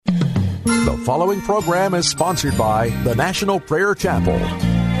following program is sponsored by the National Prayer Chapel.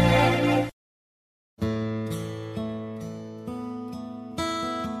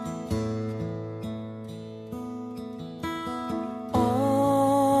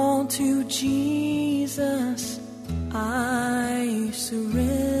 All to Jesus I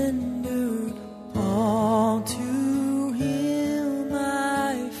surrender, all to Him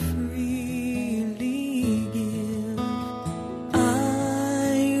I freely give.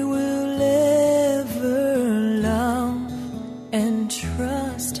 I will ever love and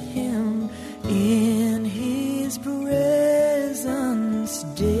trust Him in His presence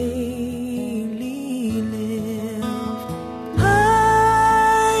daily live.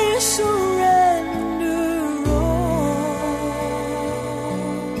 I surrender all.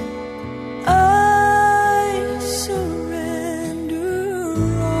 I surrender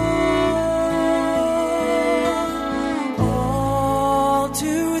all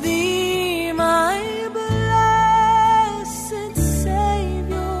to Thee, my blessed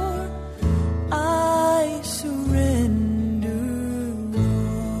Savior. I surrender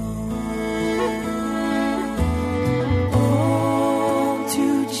all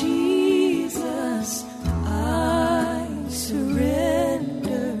to Jesus. I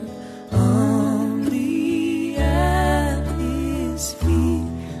surrender humbly at His feet.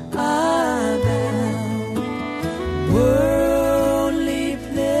 I bow. Worldly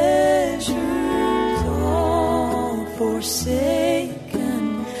pleasures all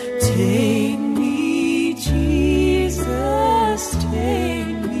forsaken. Take me, Jesus,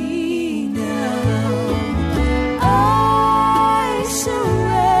 take me now. I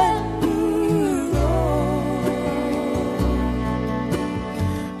surrender all.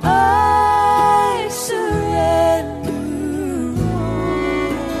 I surrender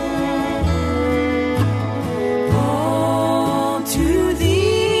all to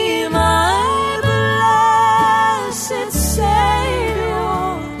Thee, my blessed Savior.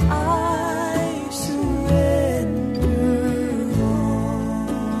 I surrender all.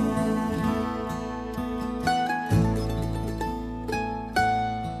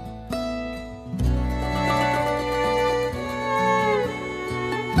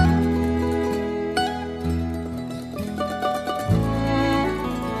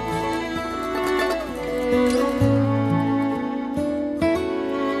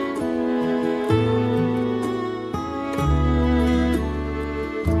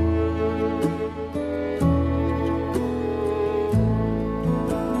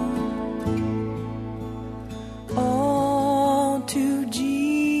 All to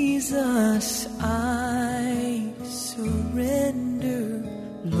Jesus I surrender.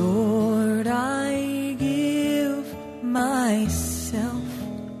 Lord, I give myself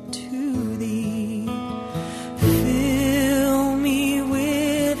to Thee. Fill me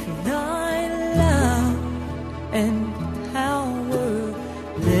with Thy love and power.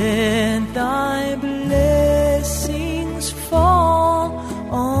 Let Thy blessings fall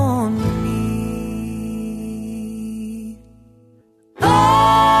on me.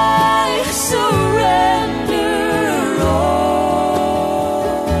 I surrender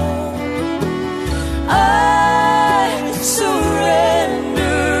all. I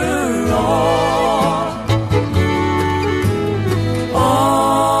surrender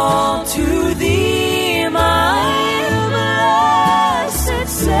all to Thee, my blessed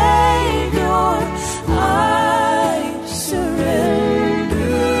Savior. I surrender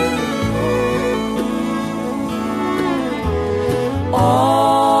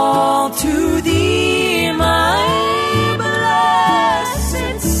all to Thee, my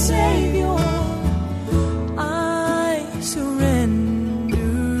blessed Savior. I surrender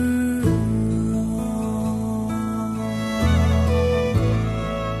all.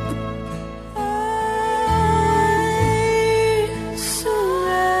 I surrender,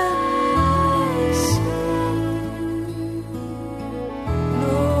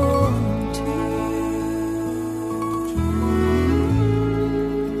 Lord, to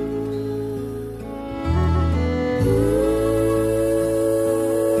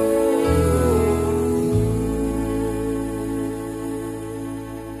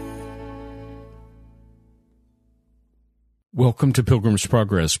Welcome to Pilgrim's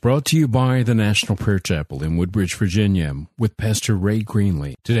Progress, brought to you by the National Prayer Chapel in Woodbridge, Virginia, with Pastor Ray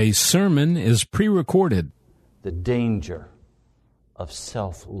Greenley. Today's sermon is pre-recorded. The danger of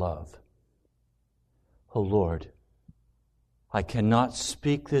self-love. Oh Lord, I cannot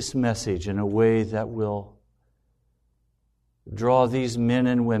speak this message in a way that will draw these men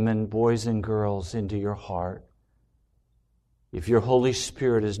and women, boys and girls, into your heart if your Holy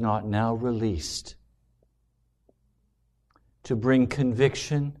Spirit is not now released to bring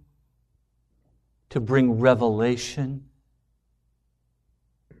conviction, to bring revelation,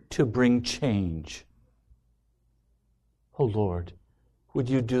 to bring change. Oh Lord, would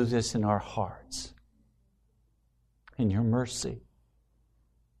you do this in our hearts? In your mercy.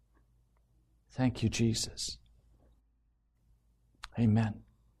 Thank you, Jesus. Amen.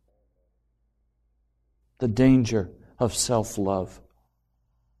 The danger of self-love.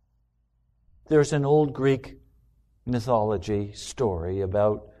 There's an old Greek mythology story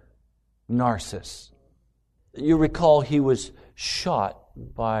about Narcissus. You recall he was shot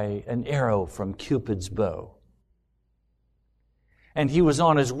by an arrow from Cupid's bow. And he was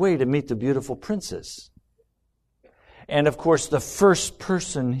on his way to meet the beautiful princess. And of course, the first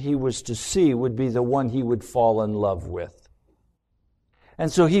person he was to see would be the one he would fall in love with.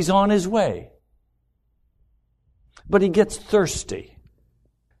 And so he's on his way. But he gets thirsty.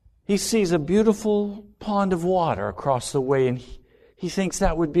 He sees a beautiful pond of water across the way, and he thinks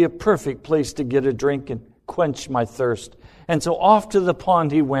that would be a perfect place to get a drink and quench my thirst. And so off to the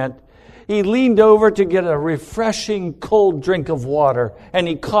pond he went. He leaned over to get a refreshing cold drink of water, and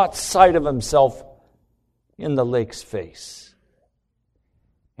he caught sight of himself in the lake's face.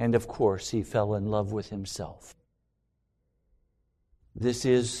 And of course, he fell in love with himself. This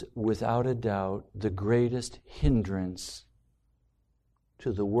is, without a doubt, the greatest hindrance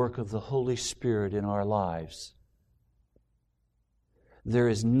to the work of the Holy Spirit in our lives. There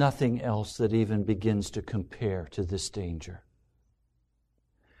is nothing else that even begins to compare to this danger.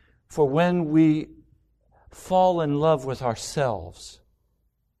 For when we fall in love with ourselves,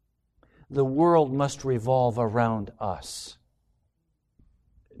 the world must revolve around us.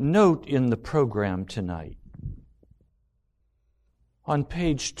 Note in the program tonight, on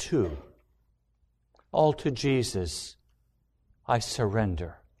page 2, all to Jesus I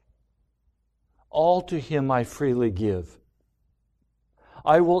surrender. All to Him I freely give.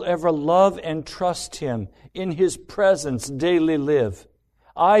 I will ever love and trust Him, in His presence daily live.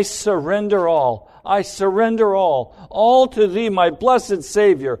 I surrender all. I surrender all. All to Thee, my blessed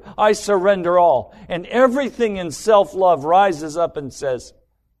Savior, I surrender all. And everything in self-love rises up and says,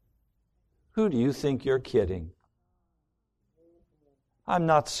 who do you think you're kidding? I'm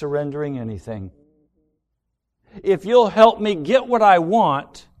not surrendering anything. If you'll help me get what I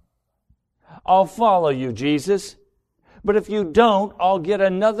want, I'll follow you, Jesus. But if you don't, I'll get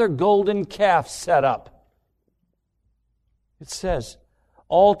another golden calf set up. It says,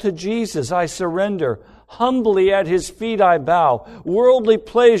 all to Jesus I surrender. Humbly at His feet I bow. Worldly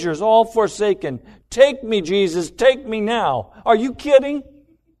pleasures all forsaken. Take me, Jesus, take me now. Are you kidding?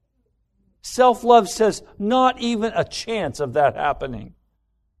 Self-love says, not even a chance of that happening.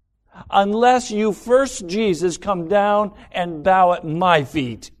 Unless you first, Jesus, come down and bow at my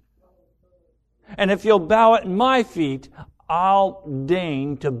feet. And if you'll bow at my feet, I'll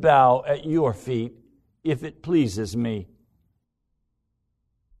deign to bow at your feet, if it pleases me.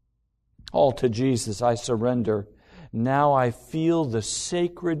 All to Jesus I surrender. Now I feel the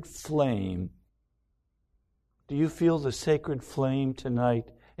sacred flame. Do you feel the sacred flame tonight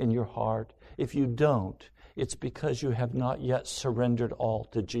in your heart? If you don't, it's because you have not yet surrendered all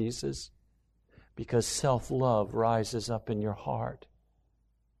to Jesus. Because self-love rises up in your heart.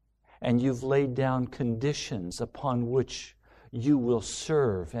 And you've laid down conditions upon which you will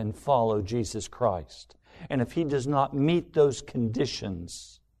serve and follow Jesus Christ. And if He does not meet those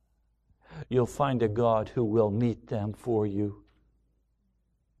conditions, you'll find a God who will meet them for you.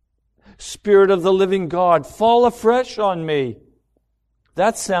 Spirit of the living God, fall afresh on me.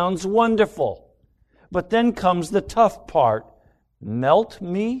 That sounds wonderful. But then comes the tough part. Melt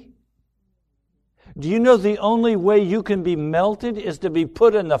me? Do you know the only way you can be melted is to be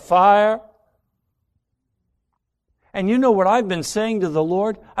put in the fire? And you know what I've been saying to the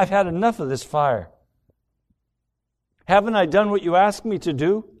Lord? I've had enough of this fire. Haven't I done what you asked me to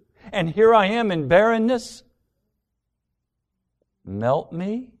do? And here I am in barrenness. Melt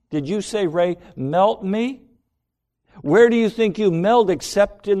me? Did you say, Ray, melt me? Where do you think you melt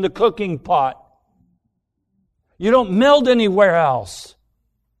except in the cooking pot? You don't melt anywhere else.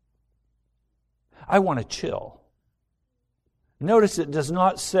 I want to chill. Notice it does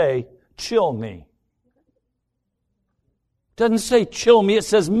not say, chill me. It doesn't say chill me, it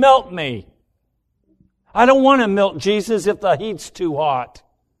says melt me. I don't want to melt Jesus if the heat's too hot.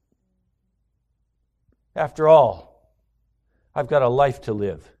 After all, I've got a life to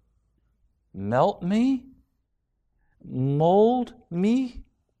live. Melt me? Mold me?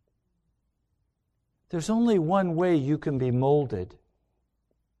 There's only one way you can be molded,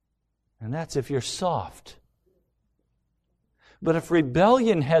 and that's if you're soft. But if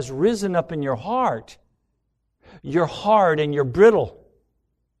rebellion has risen up in your heart, you're hard and you're brittle.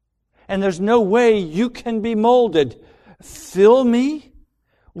 and there's no way you can be molded. Fill me?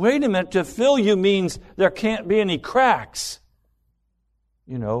 Wait a minute, to fill you means there can't be any cracks.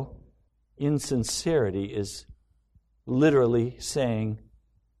 You know, insincerity is literally saying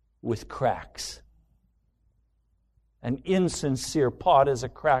with cracks. An insincere pot is a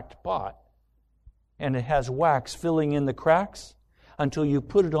cracked pot, and it has wax filling in the cracks until you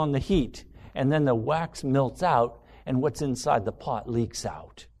put it on the heat, and then the wax melts out, and what's inside the pot leaks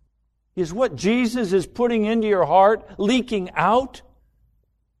out. Is what Jesus is putting into your heart leaking out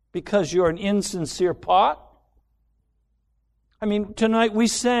because you're an insincere pot? I mean, tonight we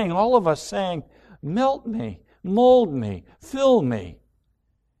sang, all of us sang, melt me, mold me, fill me.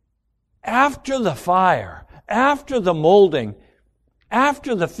 After the fire, after the molding,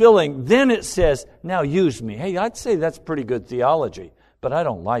 after the filling, then it says, now use me. Hey, I'd say that's pretty good theology, but I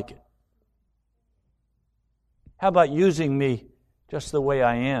don't like it. How about using me just the way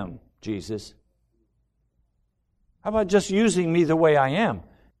I am, Jesus? How about just using me the way I am?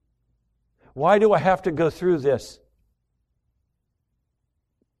 Why do I have to go through this?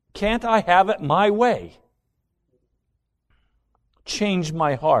 Can't I have it my way? Change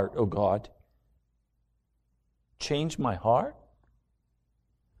my heart, oh God. Change my heart?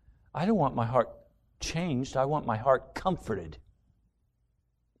 I don't want my heart changed. I want my heart comforted.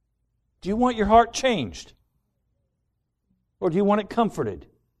 Do you want your heart changed? Or do you want it comforted?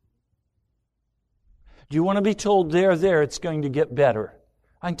 Do you want to be told, there, it's going to get better?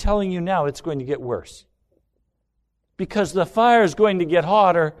 I'm telling you now, it's going to get worse. Because the fire is going to get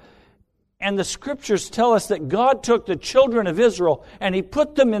hotter, and the Scriptures tell us that God took the children of Israel and He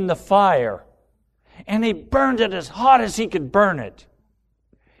put them in the fire. And He burned it as hot as He could burn it.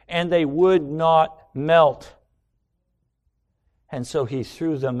 And they would not melt. And so He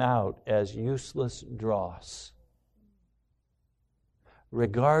threw them out as useless dross.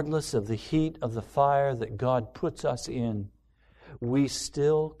 Regardless of the heat of the fire that God puts us in, we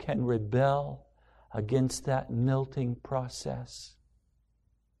still can rebel against that melting process.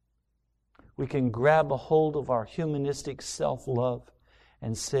 We can grab a hold of our humanistic self-love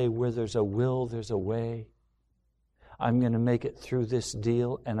and say, where there's a will, there's a way. I'm going to make it through this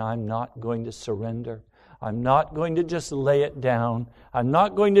deal, and I'm not going to surrender. I'm not going to just lay it down. I'm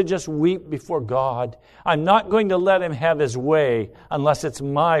not going to just weep before God. I'm not going to let Him have His way unless it's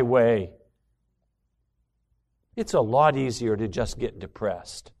my way. It's a lot easier to just get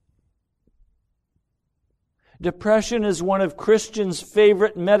depressed. Depression is one of Christians'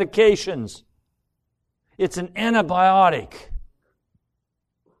 favorite medications. It's an antibiotic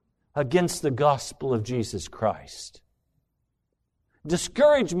against the gospel of Jesus Christ.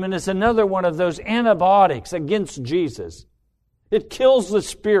 Discouragement is another one of those antibiotics against Jesus. It kills the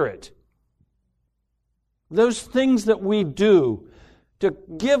spirit. Those things that we do to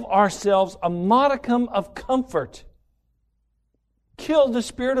give ourselves a modicum of comfort kill the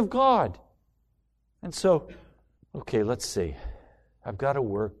Spirit of God. And so, okay, let's see. I've got to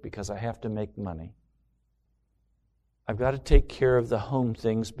work because I have to make money. I've got to take care of the home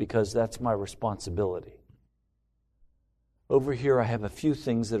things because that's my responsibility. Over here I have a few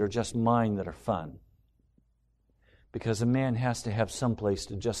things that are just mine that are fun. Because a man has to have some place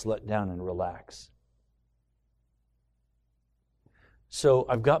to just let down and relax. So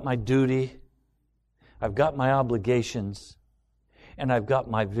I've got my duty, I've got my obligations, and I've got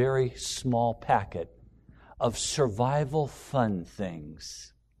my very small packet of survival fun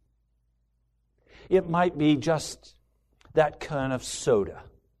things. It might be just that can of soda.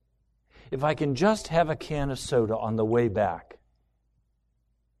 If I can just have a can of soda on the way back,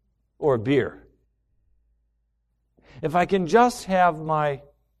 or a beer. If I can just have my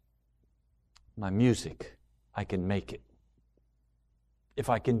music, I can make it. If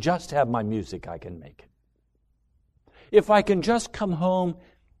I can just have my music, I can make it. If I can just come home,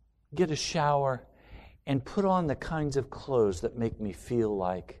 get a shower, and put on the kinds of clothes that make me feel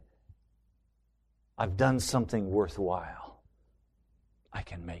like I've done something worthwhile, I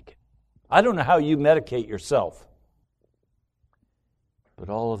can make it. I don't know how you medicate yourself, but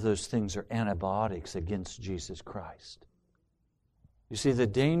all of those things are antibiotics against Jesus Christ. You see, the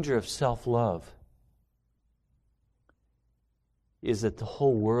danger of self-love is that the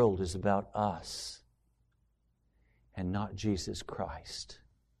whole world is about us and not Jesus Christ.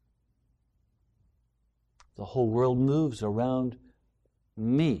 The whole world moves around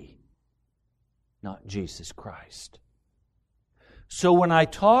me, not Jesus Christ. So when I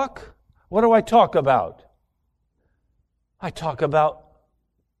talk, what do I talk about? I talk about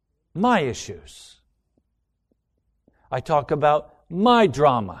my issues. I talk about my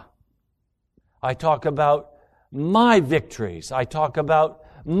drama. I talk about my victories. I talk about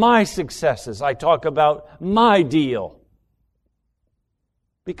my successes. I talk about my deal.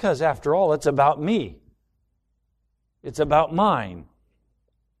 Because after all, it's about me. It's about mine.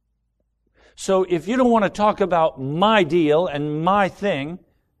 So if you don't want to talk about my deal and my thing,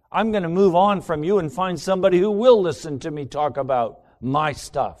 I'm going to move on from you and find somebody who will listen to me talk about my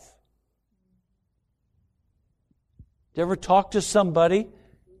stuff. Do you ever talk to somebody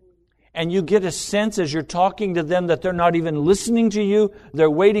and you get a sense as you're talking to them that they're not even listening to you? They're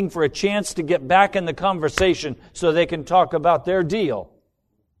waiting for a chance to get back in the conversation so they can talk about their deal.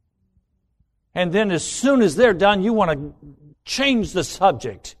 And then as soon as they're done, you want to change the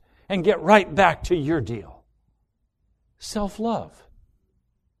subject and get right back to your deal. Self-love.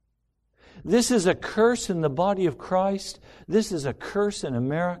 This is a curse in the body of Christ. This is a curse in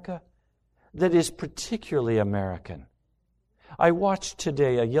America that is particularly American. I watched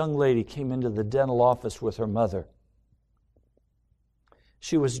today a young lady came into the dental office with her mother.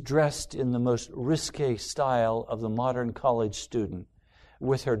 She was dressed in the most risque style of the modern college student,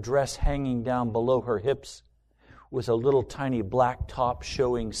 with her dress hanging down below her hips, with a little tiny black top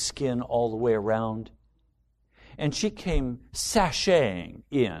showing skin all the way around. And she came sashaying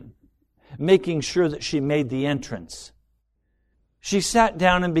in, making sure that she made the entrance. She sat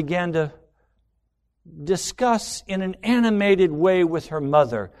down and began to discuss in an animated way with her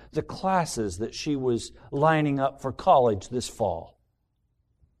mother the classes that she was lining up for college this fall.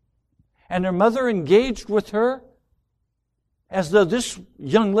 And her mother engaged with her as though this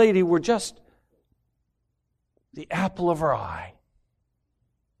young lady were just the apple of her eye.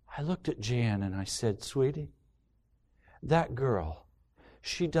 I looked at Jan and I said, "Sweetie, that girl,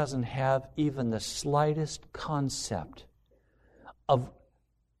 she doesn't have even the slightest concept of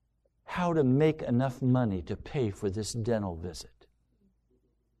how to make enough money to pay for this dental visit.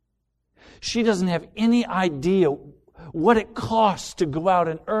 She doesn't have any idea what it costs to go out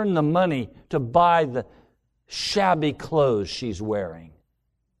and earn the money to buy the shabby clothes she's wearing.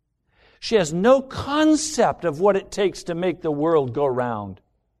 She has no concept of what it takes to make the world go round.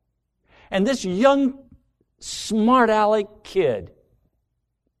 And this young, smart-aleck kid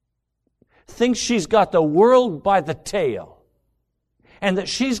thinks she's got the world by the tail and that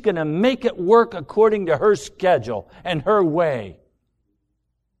she's going to make it work according to her schedule and her way.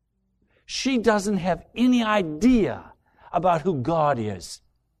 She doesn't have any idea about who God is.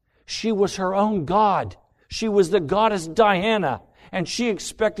 She was her own God. She was the goddess Diana, and she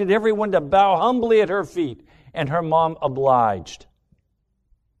expected everyone to bow humbly at her feet, and her mom obliged.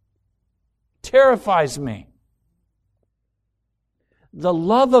 Terrifies me. The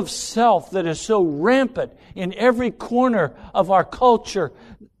love of self that is so rampant in every corner of our culture.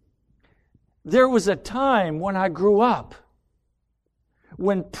 There was a time when I grew up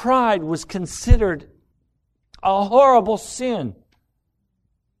when pride was considered a horrible sin.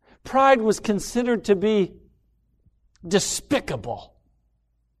 Pride was considered to be despicable.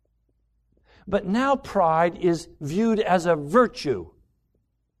 But now pride is viewed as a virtue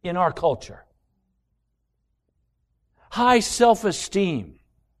in our culture. High self-esteem.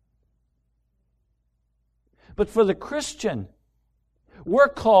 But for the Christian, we're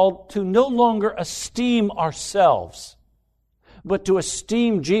called to no longer esteem ourselves, but to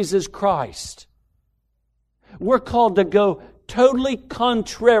esteem Jesus Christ. We're called to go totally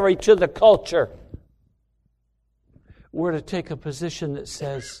contrary to the culture. We're to take a position that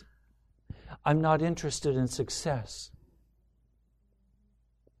says, I'm not interested in success.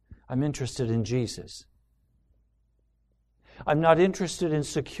 I'm interested in Jesus. I'm not interested in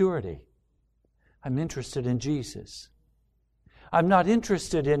security. I'm interested in Jesus. I'm not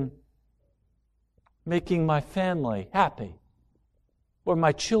interested in making my family happy or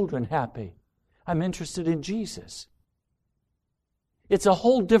my children happy. I'm interested in Jesus. It's a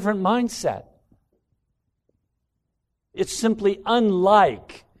whole different mindset. It's simply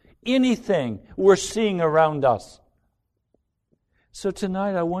unlike anything we're seeing around us. So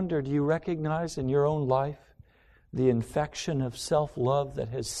tonight I wonder, do you recognize in your own life the infection of self-love that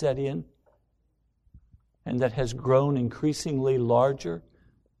has set in and that has grown increasingly larger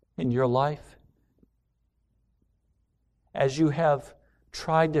in your life? As you have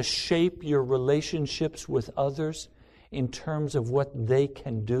tried to shape your relationships with others in terms of what they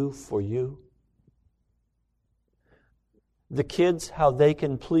can do for you. The kids, how they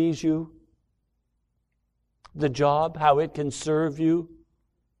can please you. The job, how it can serve you.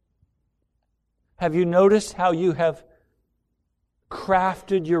 Have you noticed how you have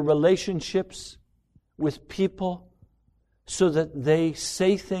crafted your relationships with people so that they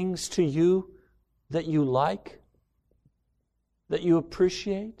say things to you that you like, that you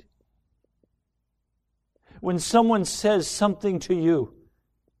appreciate? When someone says something to you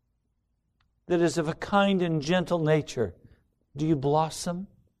that is of a kind and gentle nature, do you blossom?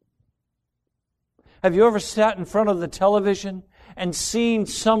 Have you ever sat in front of the television and seen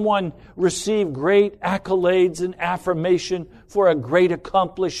someone receive great accolades and affirmation for a great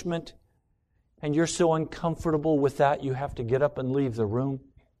accomplishment, and you're so uncomfortable with that you have to get up and leave the room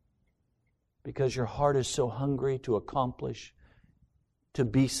because your heart is so hungry to accomplish, to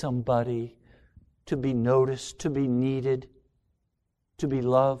be somebody, to be noticed, to be needed, to be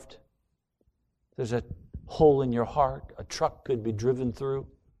loved? There's a hole in your heart a truck could be driven through.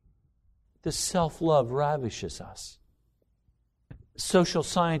 This self-love ravishes us. Social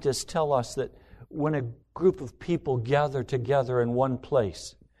scientists tell us that when a group of people gather together in one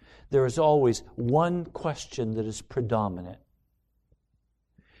place, there is always one question that is predominant.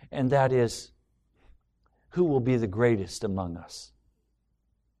 And that is, who will be the greatest among us?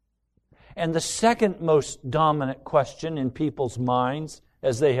 And the second most dominant question in people's minds,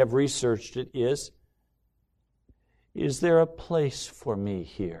 as they have researched it, is there a place for me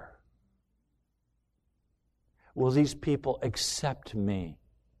here? Will these people accept me?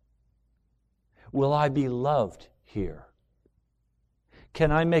 Will I be loved here?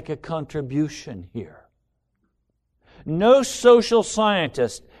 Can I make a contribution here? No social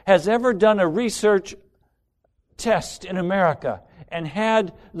scientist has ever done a research test in America and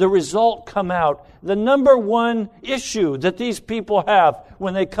had the result come out. The number one issue that these people have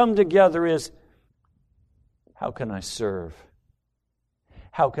when they come together is, how can I serve?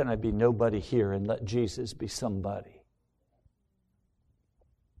 How can I be nobody here and let Jesus be somebody?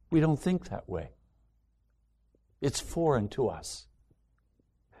 We don't think that way. It's foreign to us.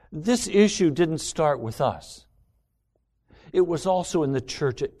 This issue didn't start with us. It was also in the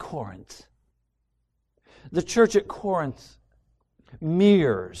church at Corinth. The church at Corinth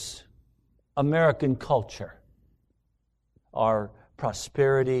mirrors American culture. Our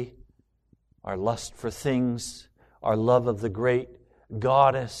prosperity, our lust for things, our love of the great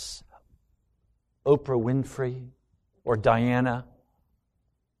goddess, Oprah Winfrey or Diana.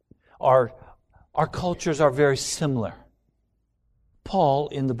 Our cultures are very similar. Paul,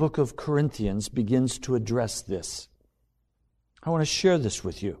 in the book of Corinthians, begins to address this. I want to share this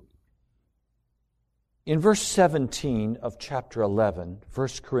with you. In verse 17 of chapter 11, 1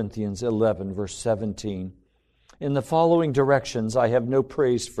 Corinthians 11, verse 17, in the following directions I have no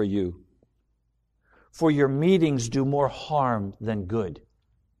praise for you, for your meetings do more harm than good.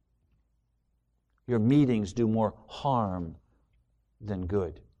 Your meetings do more harm than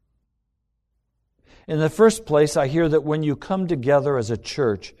good. In the first place, I hear that when you come together as a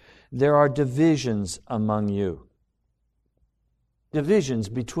church, there are divisions among you. Divisions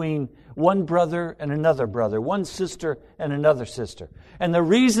between one brother and another brother, one sister and another sister. And the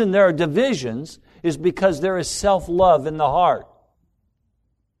reason there are divisions is because there is self-love in the heart,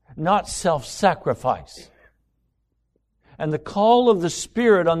 not self-sacrifice. And the call of the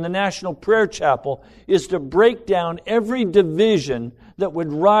Spirit on the National Prayer Chapel is to break down every division that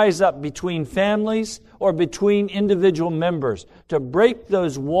would rise up between families or between individual members, to break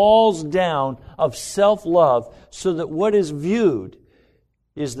those walls down of self-love so that what is viewed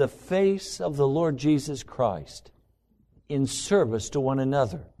is the face of the Lord Jesus Christ in service to one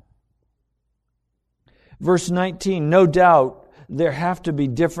another. Verse 19, no doubt there have to be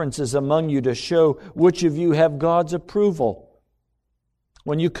differences among you to show which of you have God's approval.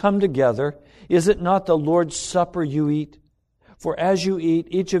 When you come together, is it not the Lord's Supper you eat? For as you eat,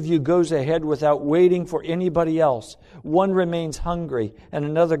 each of you goes ahead without waiting for anybody else. One remains hungry and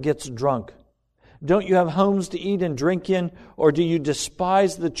another gets drunk. Don't you have homes to eat and drink in? Or do you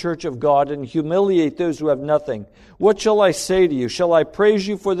despise the church of God and humiliate those who have nothing? What shall I say to you? Shall I praise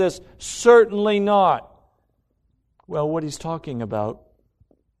you for this? Certainly not. Well, what he's talking about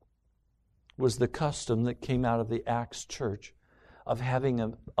was the custom that came out of the Acts church of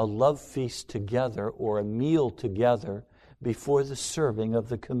having a love feast together or a meal together before the serving of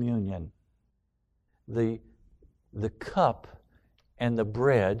the communion. The cup and the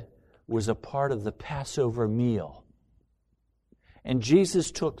bread was a part of the Passover meal. And Jesus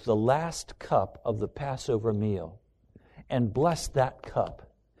took the last cup of the Passover meal and blessed that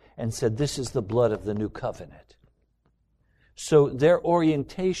cup and said, this is the blood of the new covenant. So their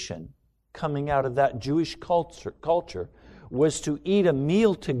orientation coming out of that Jewish culture was to eat a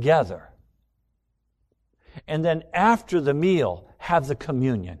meal together and then after the meal have the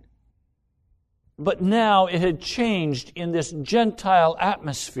communion. But now it had changed in this Gentile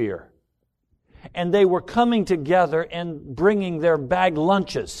atmosphere. And they were coming together and bringing their bag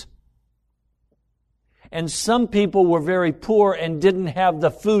lunches. And some people were very poor and didn't have the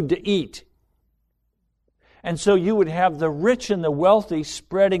food to eat. And so you would have the rich and the wealthy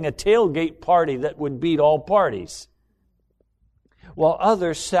spreading a tailgate party that would beat all parties, while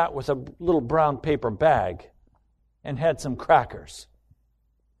others sat with a little brown paper bag and had some crackers,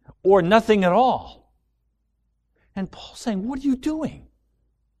 or nothing at all. And Paul's saying, what are you doing?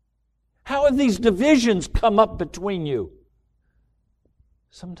 How have these divisions come up between you?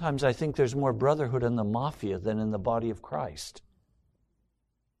 Sometimes I think there's more brotherhood in the mafia than in the body of Christ.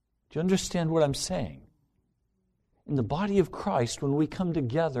 Do you understand what I'm saying? In the body of Christ, when we come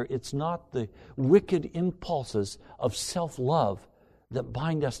together, it's not the wicked impulses of self-love that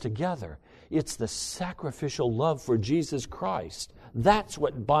bind us together. It's the sacrificial love for Jesus Christ. That's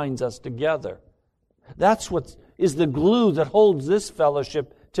what binds us together. That's what is the glue that holds this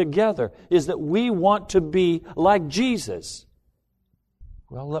fellowship together, is that we want to be like Jesus.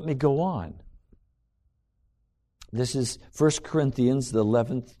 Well, let me go on. This is 1 Corinthians, the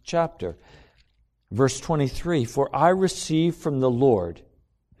 11th chapter. Verse 23, "For I received from the Lord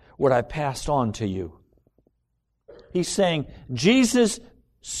what I passed on to you." He's saying, Jesus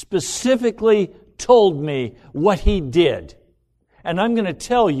specifically told me what He did. And I'm going to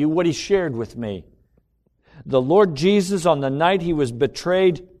tell you what He shared with me. The Lord Jesus, on the night He was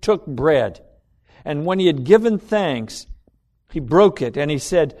betrayed, took bread. And when He had given thanks, He broke it and He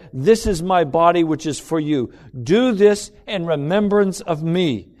said, "This is my body which is for you. Do this in remembrance of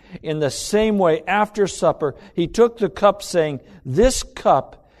me." In the same way, after supper, He took the cup, saying, "This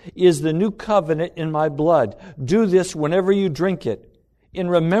cup is the new covenant in my blood. Do this whenever you drink it, in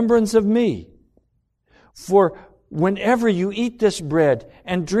remembrance of me. For whenever you eat this bread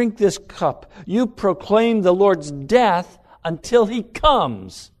and drink this cup, you proclaim the Lord's death until He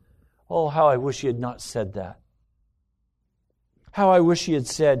comes." Oh, how I wish He had not said that. How I wish He had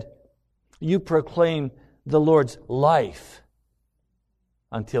said, "You proclaim the Lord's life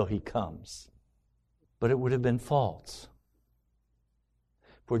until He comes." But it would have been false.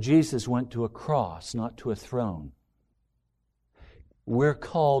 For Jesus went to a cross, not to a throne. We're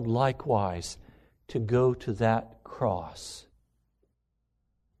called likewise to go to that cross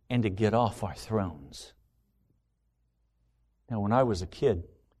and to get off our thrones. Now, when I was a kid,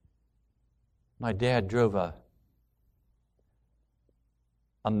 my dad drove a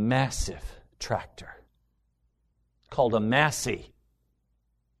massive tractor called a Massey.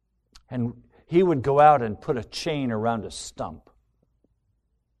 And he would go out and put a chain around a stump.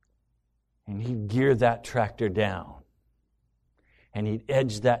 And he'd gear that tractor down. And he'd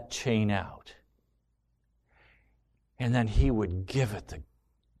edge that chain out. And then he would give it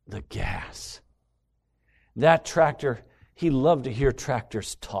the gas. That tractor, he loved to hear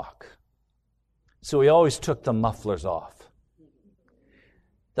tractors talk. So he always took the mufflers off.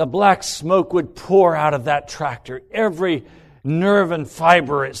 The black smoke would pour out of that tractor. Every nerve and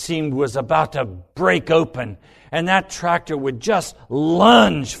fiber, it seemed, was about to break open. And that tractor would just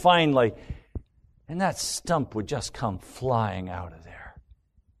lunge finally. And that stump would just come flying out of there.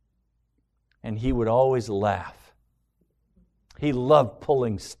 And he would always laugh. He loved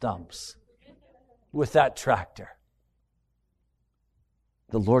pulling stumps with that tractor.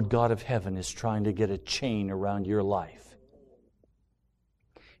 The Lord God of heaven is trying to get a chain around your life.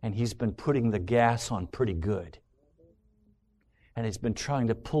 And He's been putting the gas on pretty good. And He's been trying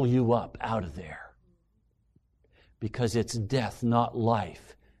to pull you up out of there. Because it's death, not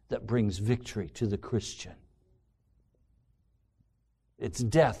life, that brings victory to the Christian. It's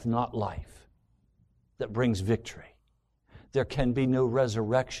death, not life, that brings victory. There can be no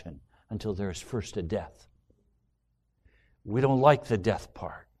resurrection until there is first a death. We don't like the death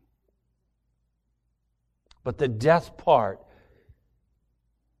part. But the death part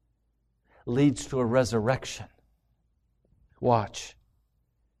leads to a resurrection. Watch.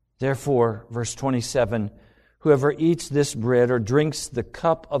 Therefore, verse 27, "Whoever eats this bread or drinks the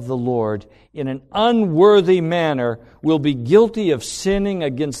cup of the Lord in an unworthy manner will be guilty of sinning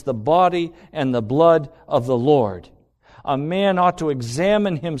against the body and the blood of the Lord. A man ought to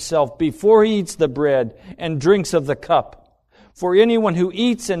examine himself before he eats the bread and drinks of the cup. For anyone who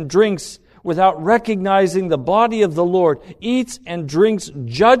eats and drinks without recognizing the body of the Lord eats and drinks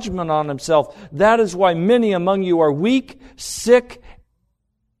judgment on himself. That is why many among you are weak, sick,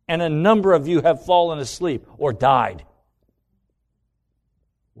 and a number of you have fallen asleep or died."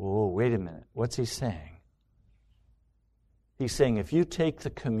 Whoa, wait a minute. What's he saying? He's saying if you take the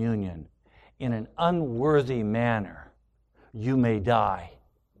communion in an unworthy manner, you may die.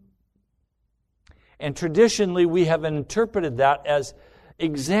 And traditionally, we have interpreted that as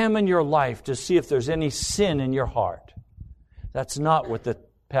examine your life to see if there's any sin in your heart. That's not what the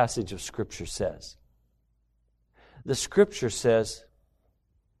passage of Scripture says. The Scripture says,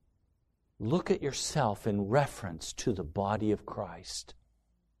 look at yourself in reference to the body of Christ.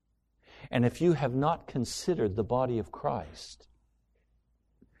 And if you have not considered the body of Christ,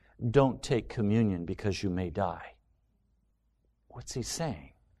 don't take communion because you may die. What's he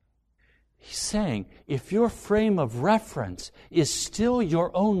saying? He's saying, if your frame of reference is still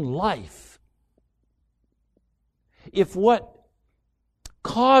your own life, if what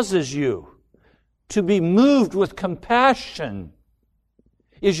causes you to be moved with compassion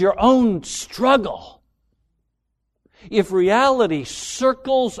is your own struggle, if reality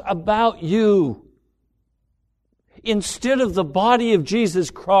circles about you instead of the body of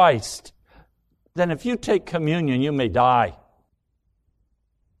Jesus Christ, then if you take communion, you may die.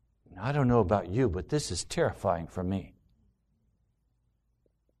 I don't know about you, but this is terrifying for me.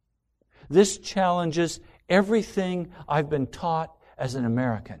 This challenges everything I've been taught as an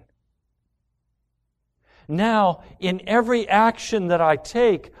American. Now, in every action that I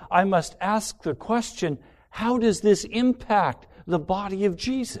take, I must ask the question, how does this impact the body of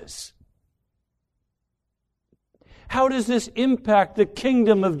Jesus? How does this impact the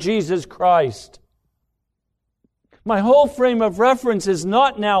kingdom of Jesus Christ? My whole frame of reference is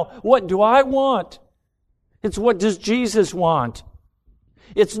not now, what do I want? It's what does Jesus want?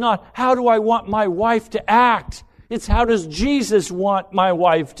 It's not, how do I want my wife to act? It's how does Jesus want my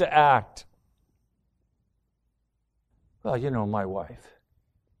wife to act? Well, you know, my wife,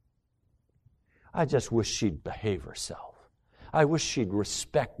 I just wish she'd behave herself. I wish she'd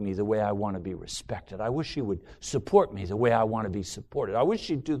respect me the way I want to be respected. I wish she would support me the way I want to be supported. I wish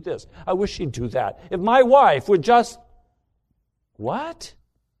she'd do this. I wish she'd do that. If my wife would just... What?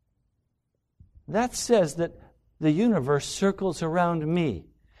 That says that the universe circles around me,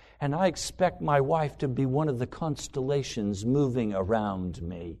 and I expect my wife to be one of the constellations moving around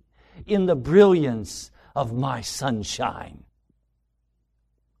me in the brilliance of my sunshine.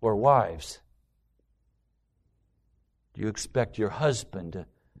 Or wives, do you expect your husband to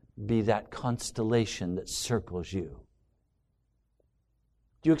be that constellation that circles you?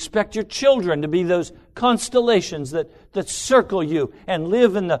 Do you expect your children to be those constellations that circle you and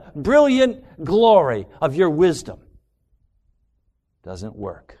live in the brilliant glory of your wisdom? Doesn't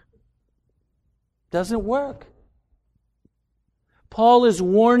work. Doesn't work. Paul is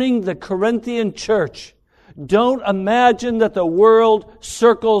warning the Corinthian church, don't imagine that the world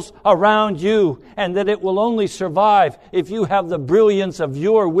circles around you and that it will only survive if you have the brilliance of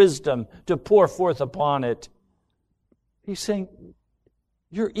your wisdom to pour forth upon it. He's saying,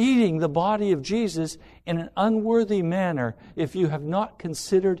 you're eating the body of Jesus in an unworthy manner if you have not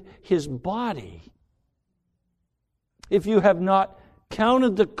considered His body. If you have not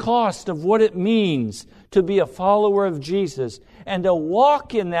counted the cost of what it means to be a follower of Jesus and to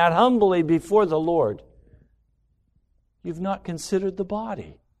walk in that humbly before the Lord. You've not considered the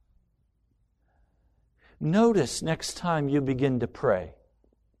body. Notice next time you begin to pray.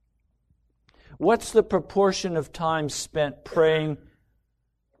 What's the proportion of time spent praying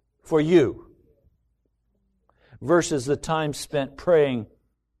for you versus the time spent praying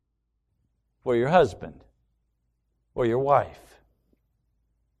for your husband or your wife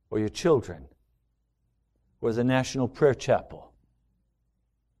or your children or the National Prayer Chapel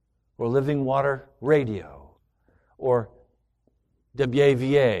or Living Water Radio or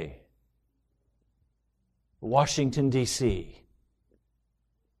WAVA, Washington, D.C.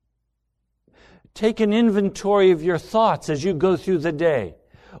 Take an inventory of your thoughts as you go through the day.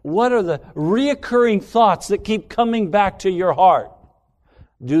 What are the reoccurring thoughts that keep coming back to your heart?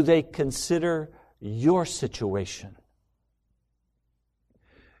 Do they consider your situation,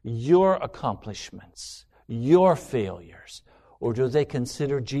 your accomplishments, your failures, or do they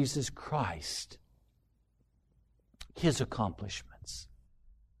consider Jesus Christ, His accomplishments,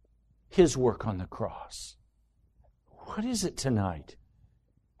 His work on the cross? What is it tonight?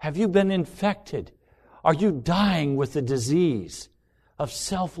 Have you been infected? Are you dying with the disease of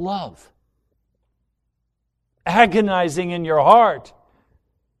self-love? Agonizing in your heart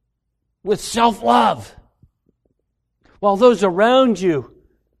with self-love, while those around you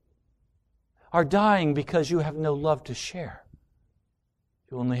are dying because you have no love to share.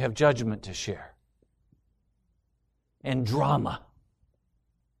 You only have judgment to share. And drama.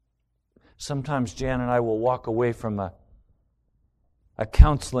 Sometimes Jan and I will walk away from a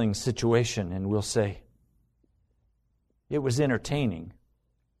counseling situation and we'll say, it was entertaining.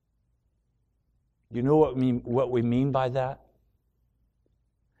 You know what we mean by that?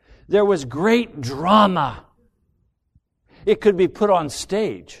 There was great drama. It could be put on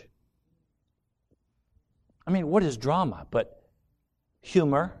stage. I mean, what is drama but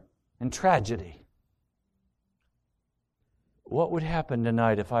humor and tragedy? What would happen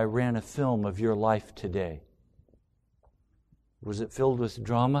tonight if I ran a film of your life today? Was it filled with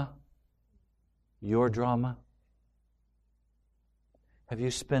drama? Your drama? Have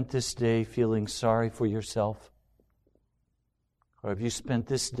you spent this day feeling sorry for yourself? Or have you spent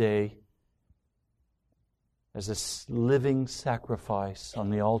this day as a living sacrifice on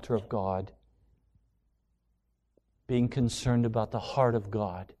the altar of God, being concerned about the heart of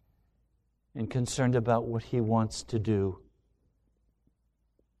God and concerned about what He wants to do?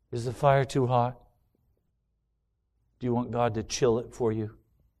 Is the fire too hot? Do you want God to chill it for you?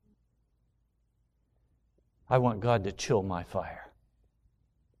 I want God to chill my fire.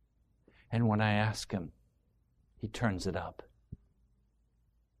 And when I ask Him, He turns it up.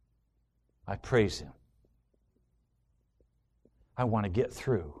 I praise Him. I want to get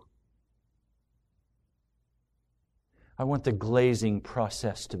through. I want the glazing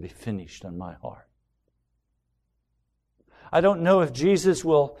process to be finished on my heart. I don't know if Jesus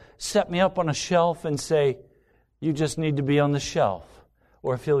will set me up on a shelf and say, you just need to be on the shelf,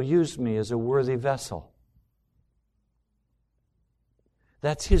 or if He'll use me as a worthy vessel.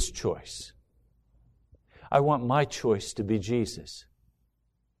 That's His choice. I want my choice to be Jesus.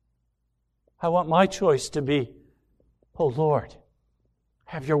 I want my choice to be, oh Lord,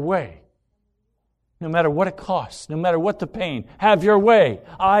 have your way. No matter what it costs, no matter what the pain, have your way.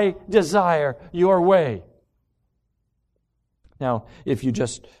 I desire your way. Now, if you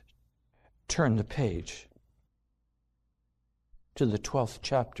just turn the page to the 12th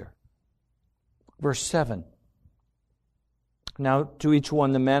chapter, verse 7. Now, to each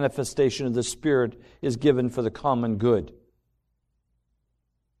one the manifestation of the Spirit is given for the common good.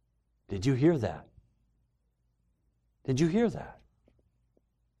 Did you hear that? Did you hear that?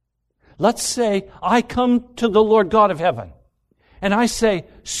 Let's say I come to the Lord God of heaven and I say,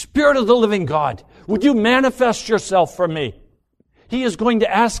 Spirit of the living God, would you manifest yourself for me? He is going to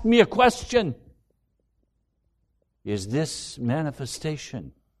ask me a question. Is this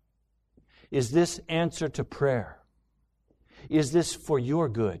manifestation? Is this answer to prayer? Is this for your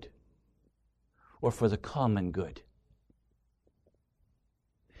good or for the common good?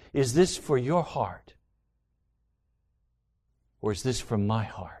 Is this for your heart or is this for my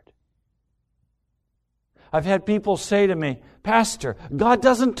heart? I've had people say to me, Pastor, God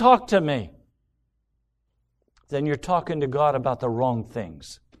doesn't talk to me. Then you're talking to God about the wrong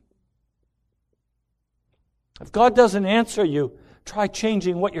things. If God doesn't answer you, try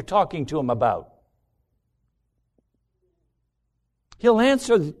changing what you're talking to Him about. He'll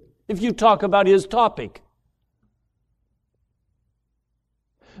answer if you talk about His topic.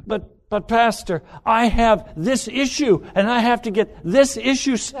 But Pastor, I have this issue and I have to get this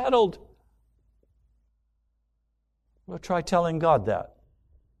issue settled. Well, try telling God that.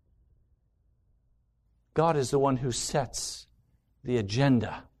 God is the one who sets the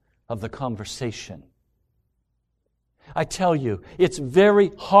agenda of the conversation. I tell you, it's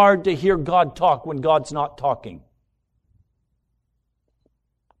very hard to hear God talk when God's not talking.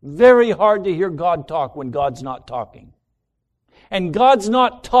 Very hard to hear God talk when God's not talking. And God's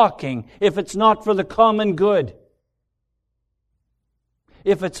not talking if it's not for the common good.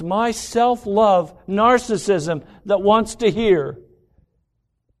 If it's my self-love, narcissism that wants to hear,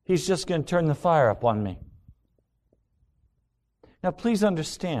 He's just going to turn the fire up on me. Now please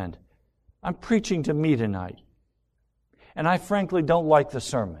understand, I'm preaching to me tonight. And I frankly don't like the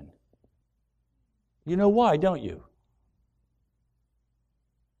sermon. You know why, don't you?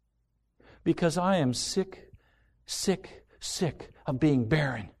 Because I am sick of being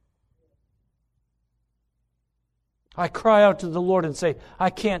barren. I cry out to the Lord and say,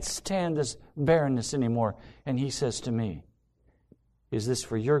 I can't stand this barrenness anymore. And He says to me, is this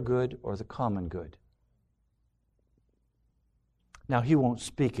for your good or the common good? Now, He won't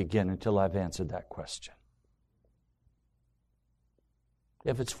speak again until I've answered that question.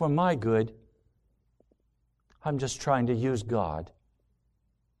 If it's for my good, I'm just trying to use God.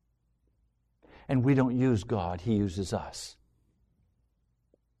 And we don't use God, He uses us.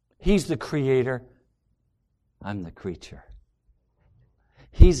 He's the creator, I'm the creature.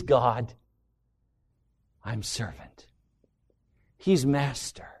 He's God, I'm servant. He's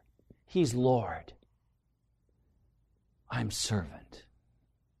master, He's Lord, I'm servant.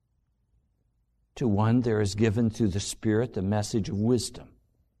 To one there is given through the Spirit the message of wisdom.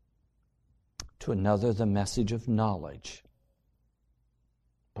 To another the message of knowledge.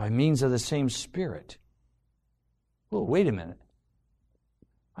 By means of the same Spirit. Oh, wait a minute.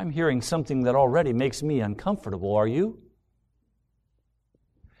 I'm hearing something that already makes me uncomfortable. Are you?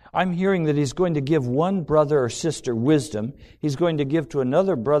 I'm hearing that He's going to give one brother or sister wisdom. He's going to give to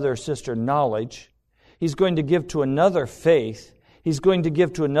another brother or sister knowledge. He's going to give to another faith. He's going to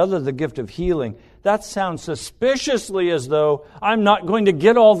give to another the gift of healing. That sounds suspiciously as though I'm not going to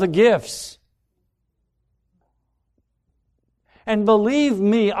get all the gifts. And believe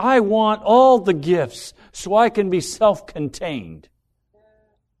me, I want all the gifts so I can be self-contained.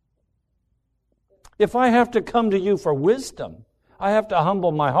 If I have to come to you for wisdom, I have to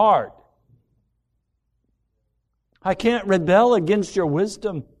humble my heart. I can't rebel against your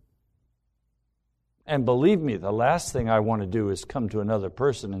wisdom. And believe me, the last thing I want to do is come to another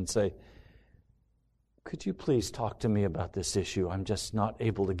person and say, could you please talk to me about this issue? I'm just not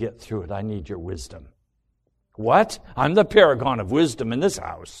able to get through it. I need your wisdom. What? I'm the paragon of wisdom in this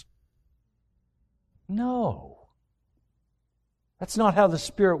house. No. That's not how the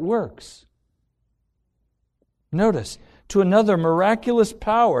Spirit works. Notice, to another miraculous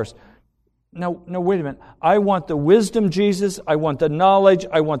powers. Now, wait a minute. I want the wisdom, Jesus. I want the knowledge.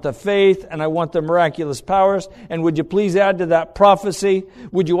 I want the faith. And I want the miraculous powers. And would you please add to that prophecy?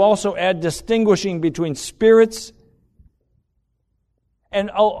 Would you also add distinguishing between spirits? And,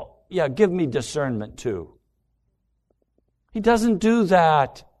 give me discernment too. He doesn't do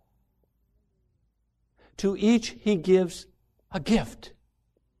that. To each He gives a gift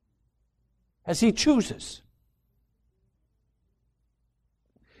as He chooses.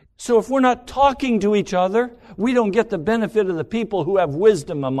 So if we're not talking to each other, we don't get the benefit of the people who have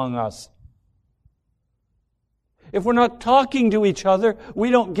wisdom among us. If we're not talking to each other,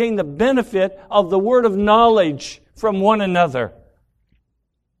 we don't gain the benefit of the word of knowledge from one another.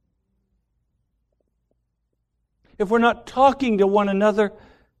 If we're not talking to one another,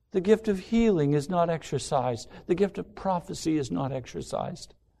 the gift of healing is not exercised. The gift of prophecy is not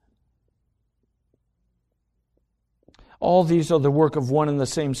exercised. All these are the work of one and the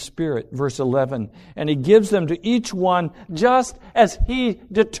same Spirit, verse 11. And He gives them to each one just as He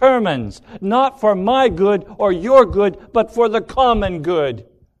determines, not for my good or your good, but for the common good.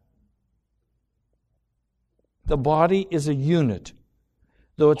 The body is a unit,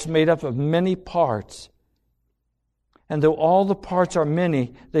 though it's made up of many parts. And though all the parts are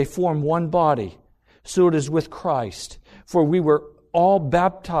many, they form one body. So it is with Christ. For we were all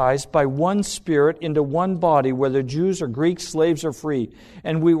baptized by one Spirit into one body, whether Jews or Greeks, slaves or free.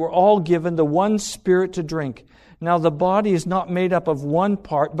 And we were all given the one Spirit to drink. Now the body is not made up of one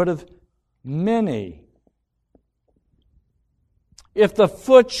part, but of many. If the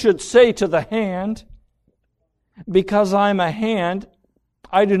foot should say to the hand, because I am a hand,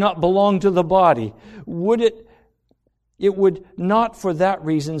 I do not belong to the body, it would not for that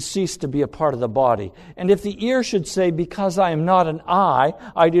reason cease to be a part of the body. And if the ear should say, because I am not an eye,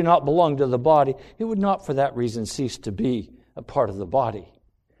 I do not belong to the body, it would not for that reason cease to be a part of the body.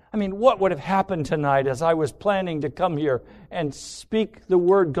 I mean, what would have happened tonight as I was planning to come here and speak the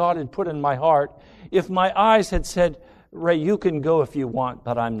word God had put in my heart if my eyes had said, Ray, you can go if you want,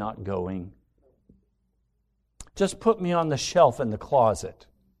 but I'm not going. Just put me on the shelf in the closet.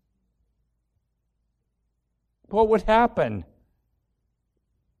 What would happen?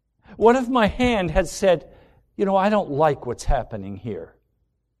 What if my hand had said, I don't like what's happening here.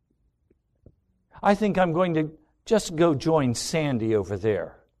 I think I'm going to just go join Sandy over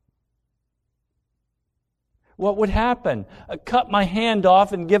there. What would happen? Cut my hand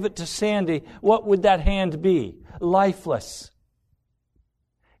off and give it to Sandy. What would that hand be? Lifeless.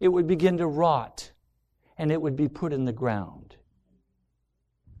 It would begin to rot, and it would be put in the ground.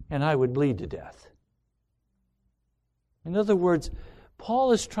 And I would bleed to death. In other words,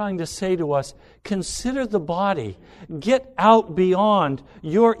 Paul is trying to say to us, consider the body. Get out beyond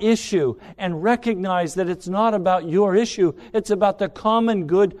your issue and recognize that it's not about your issue. It's about the common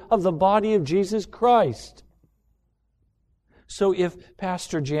good of the body of Jesus Christ. So if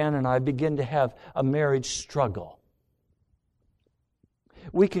Pastor Jan and I begin to have a marriage struggle,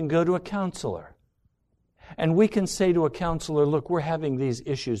 we can go to a counselor. And we can say to a counselor, look, we're having these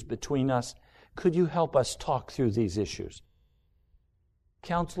issues between us. Could you help us talk through these issues?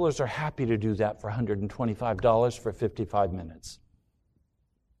 Counselors are happy to do that for $125 for 55 minutes.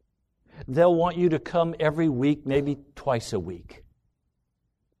 They'll want you to come every week, maybe twice a week.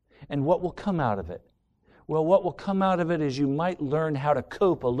 And what will come out of it? Well, what will come out of it is you might learn how to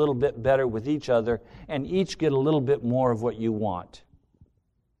cope a little bit better with each other and each get a little bit more of what you want,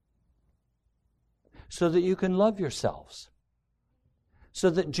 so that you can love yourselves. So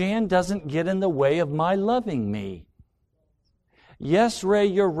that Jan doesn't get in the way of my loving me. Yes, Ray,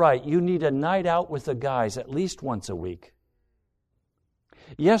 you're right. You need a night out with the guys at least once a week.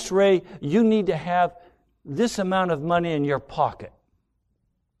 Yes, Ray, you need to have this amount of money in your pocket.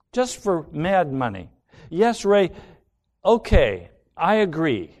 Just for mad money. Yes, Ray, okay, I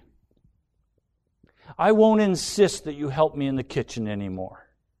agree. I won't insist that you help me in the kitchen anymore.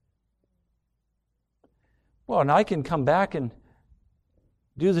 Well, and I can come back and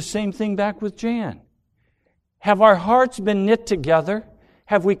do the same thing back with Jan. Have our hearts been knit together?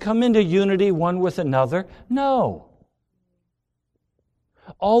 Have we come into unity one with another? No.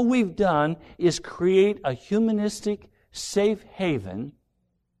 All we've done is create a humanistic safe haven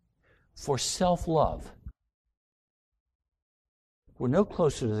for self-love. We're no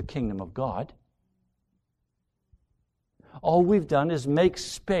closer to the kingdom of God. All we've done is make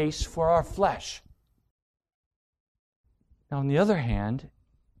space for our flesh. Now, on the other hand,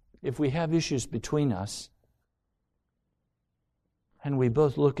 if we have issues between us, and we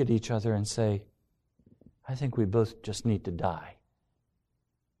both look at each other and say, I think we both just need to die.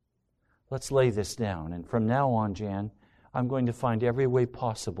 Let's lay this down. And from now on, Jan, I'm going to find every way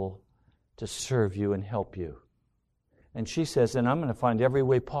possible to serve you and help you. And she says, and I'm going to find every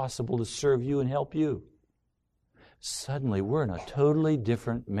way possible to serve you and help you. Suddenly, we're in a totally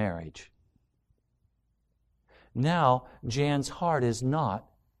different marriage. Now, Jan's heart is not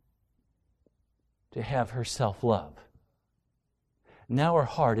to have her self-love. Now her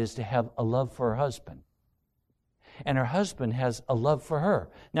heart is to have a love for her husband. And her husband has a love for her.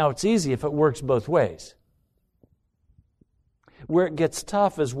 Now, it's easy if it works both ways. Where it gets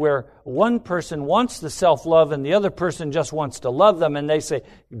tough is where one person wants the self-love and the other person just wants to love them, and they say,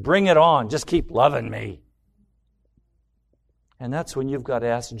 bring it on, just keep loving me. And that's when you've got to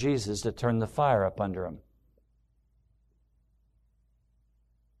ask Jesus to turn the fire up under them.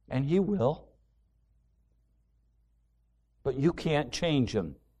 And He will. But you can't change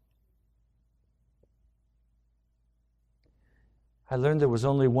Him. I learned there was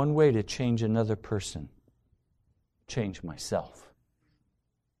only one way to change another person. Change myself.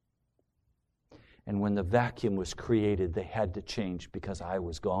 And when the vacuum was created, they had to change because I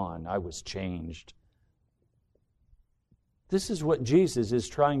was gone. I was changed. This is what Jesus is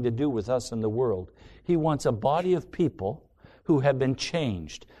trying to do with us in the world. He wants a body of people who have been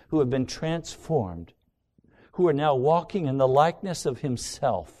changed, who have been transformed, who are now walking in the likeness of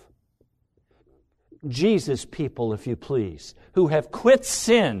Himself. Jesus people, if you please, who have quit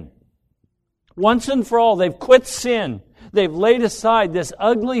sin. Once and for all, they've quit sin. They've laid aside this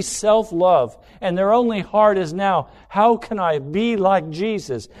ugly self-love, and their only heart is now, how can I be like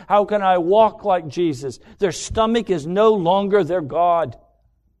Jesus? How can I walk like Jesus? Their stomach is no longer their God.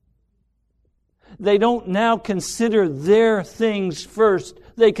 They don't now consider their things first.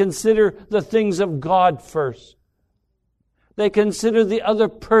 They consider the things of God first. They consider the other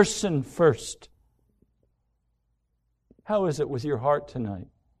person first. How is it with your heart tonight?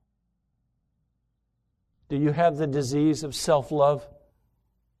 Do you have the disease of self-love?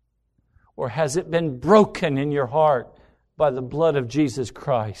 Or has it been broken in your heart by the blood of Jesus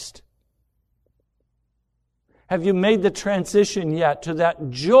Christ? Have you made the transition yet to that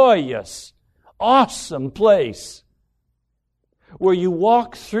joyous, awesome place where you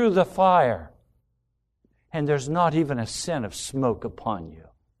walk through the fire and there's not even a scent of smoke upon you?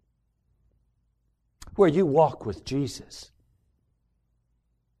 Where you walk with Jesus.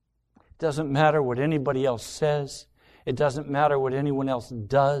 It doesn't matter what anybody else says. It doesn't matter what anyone else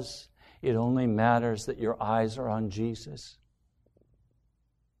does. It only matters that your eyes are on Jesus.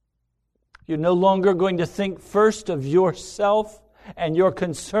 You're no longer going to think first of yourself and your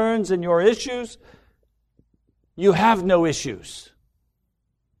concerns and your issues. You have no issues.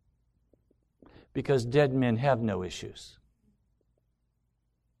 Because dead men have no issues.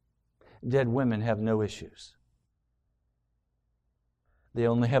 Dead women have no issues. They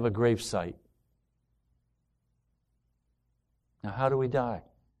only have a gravesite. Now, how do we die?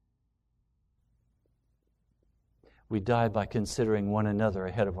 We die by considering one another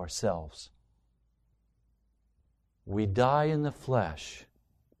ahead of ourselves. We die in the flesh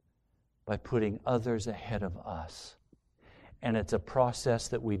by putting others ahead of us. And it's a process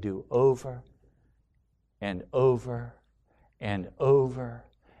that we do over and over and over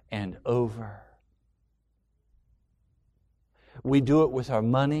and over. We do it with our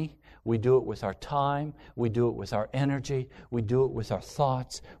money. We do it with our time. We do it with our energy. We do it with our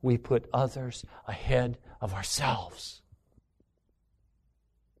thoughts. We put others ahead of ourselves.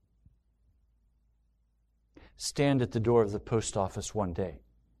 Stand at the door of the post office one day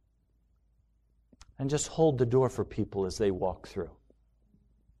and just hold the door for people as they walk through.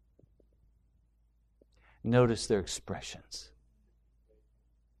 Notice their expressions.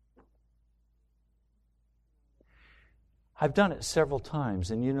 I've done it several times,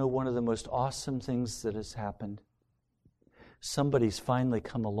 and you know one of the most awesome things that has happened? Somebody's finally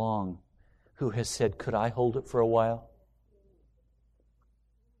come along who has said, could I hold it for a while?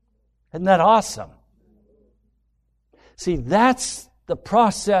 Isn't that awesome? See, that's the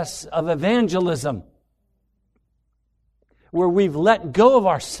process of evangelism, where we've let go of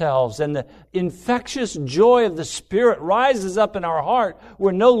ourselves and the infectious joy of the Spirit rises up in our heart.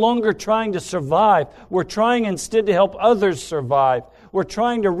 We're no longer trying to survive. We're trying instead to help others survive. We're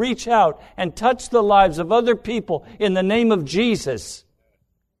trying to reach out and touch the lives of other people in the name of Jesus.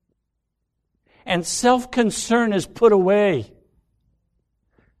 And self-concern is put away.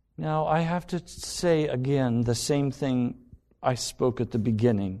 Now, I have to say again the same thing I spoke at the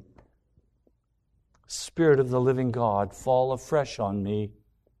beginning. Spirit of the living God, fall afresh on me.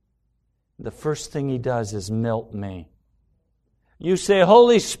 The first thing He does is melt me. You say,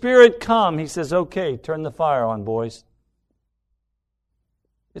 Holy Spirit, come. He says, okay, turn the fire on, boys.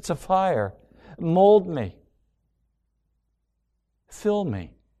 It's a fire. Mold me. Fill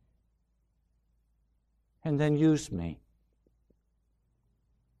me. And then use me.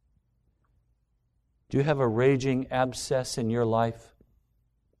 Do you have a raging abscess in your life?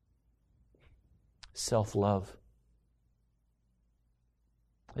 Self-love.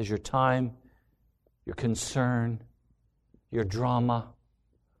 Is your time, your concern, your drama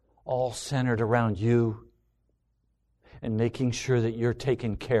all centered around you and making sure that you're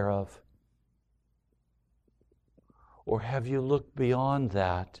taken care of? Or have you looked beyond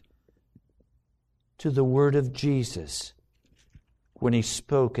that to the word of Jesus when He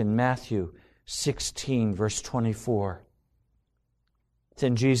spoke in Matthew 16, verse 24?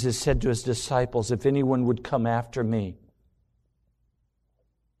 Then Jesus said to His disciples, if anyone would come after me,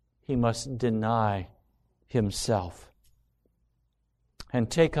 he must deny himself and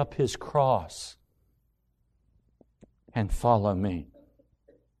take up his cross and follow me.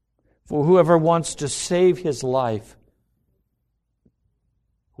 For whoever wants to save his life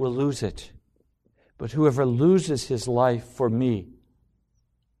will lose it. But whoever loses his life for me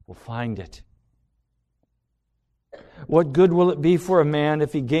will find it. What good will it be for a man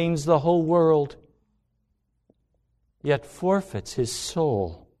if he gains the whole world, yet forfeits his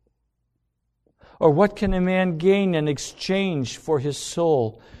soul? Or what can a man gain in exchange for his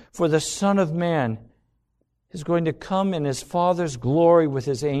soul? For the Son of Man is going to come in His Father's glory with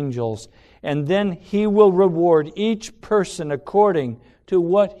His angels, and then He will reward each person according to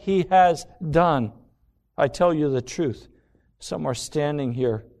what he has done. I tell you the truth, some are standing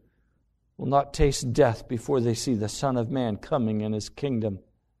here will not taste death before they see the Son of Man coming in His kingdom.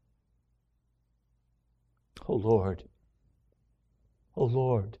 Oh Lord, oh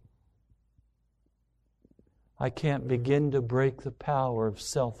Lord, I can't begin to break the power of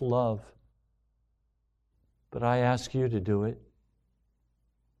self-love, but I ask You to do it.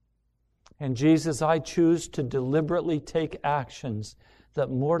 And Jesus, I choose to deliberately take actions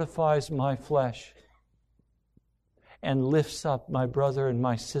that mortifies my flesh and lifts up my brother and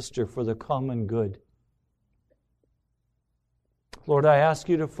my sister for the common good. Lord, I ask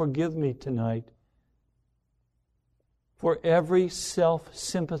You to forgive me tonight for every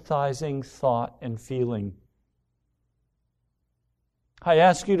self-sympathizing thought and feeling. I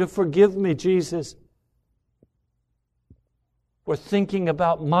ask You to forgive me, Jesus, for thinking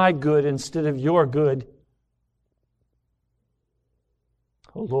about my good instead of Your good.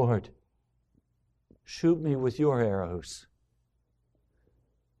 Oh Lord, shoot me with Your arrows.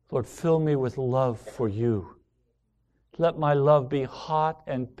 Lord, fill me with love for You. Let my love be hot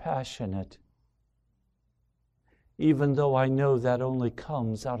and passionate, even though I know that only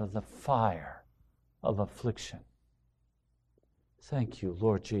comes out of the fire of affliction. Thank You,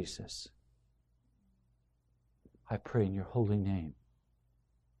 Lord Jesus. I pray in Your holy name.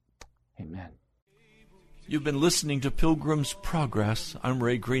 Amen. You've been listening to Pilgrim's Progress. I'm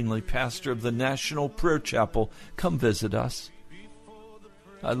Ray Greenley, pastor of the National Prayer Chapel. Come visit us.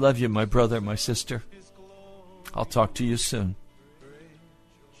 I love you, my brother, my sister. I'll talk to you soon.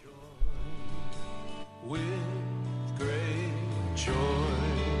 With great joy,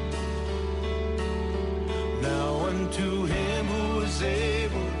 now unto Him who is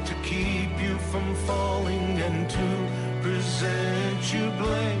able to keep you from falling and to present you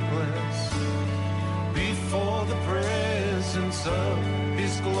blameless before the presence of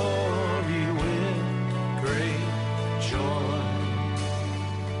His glory.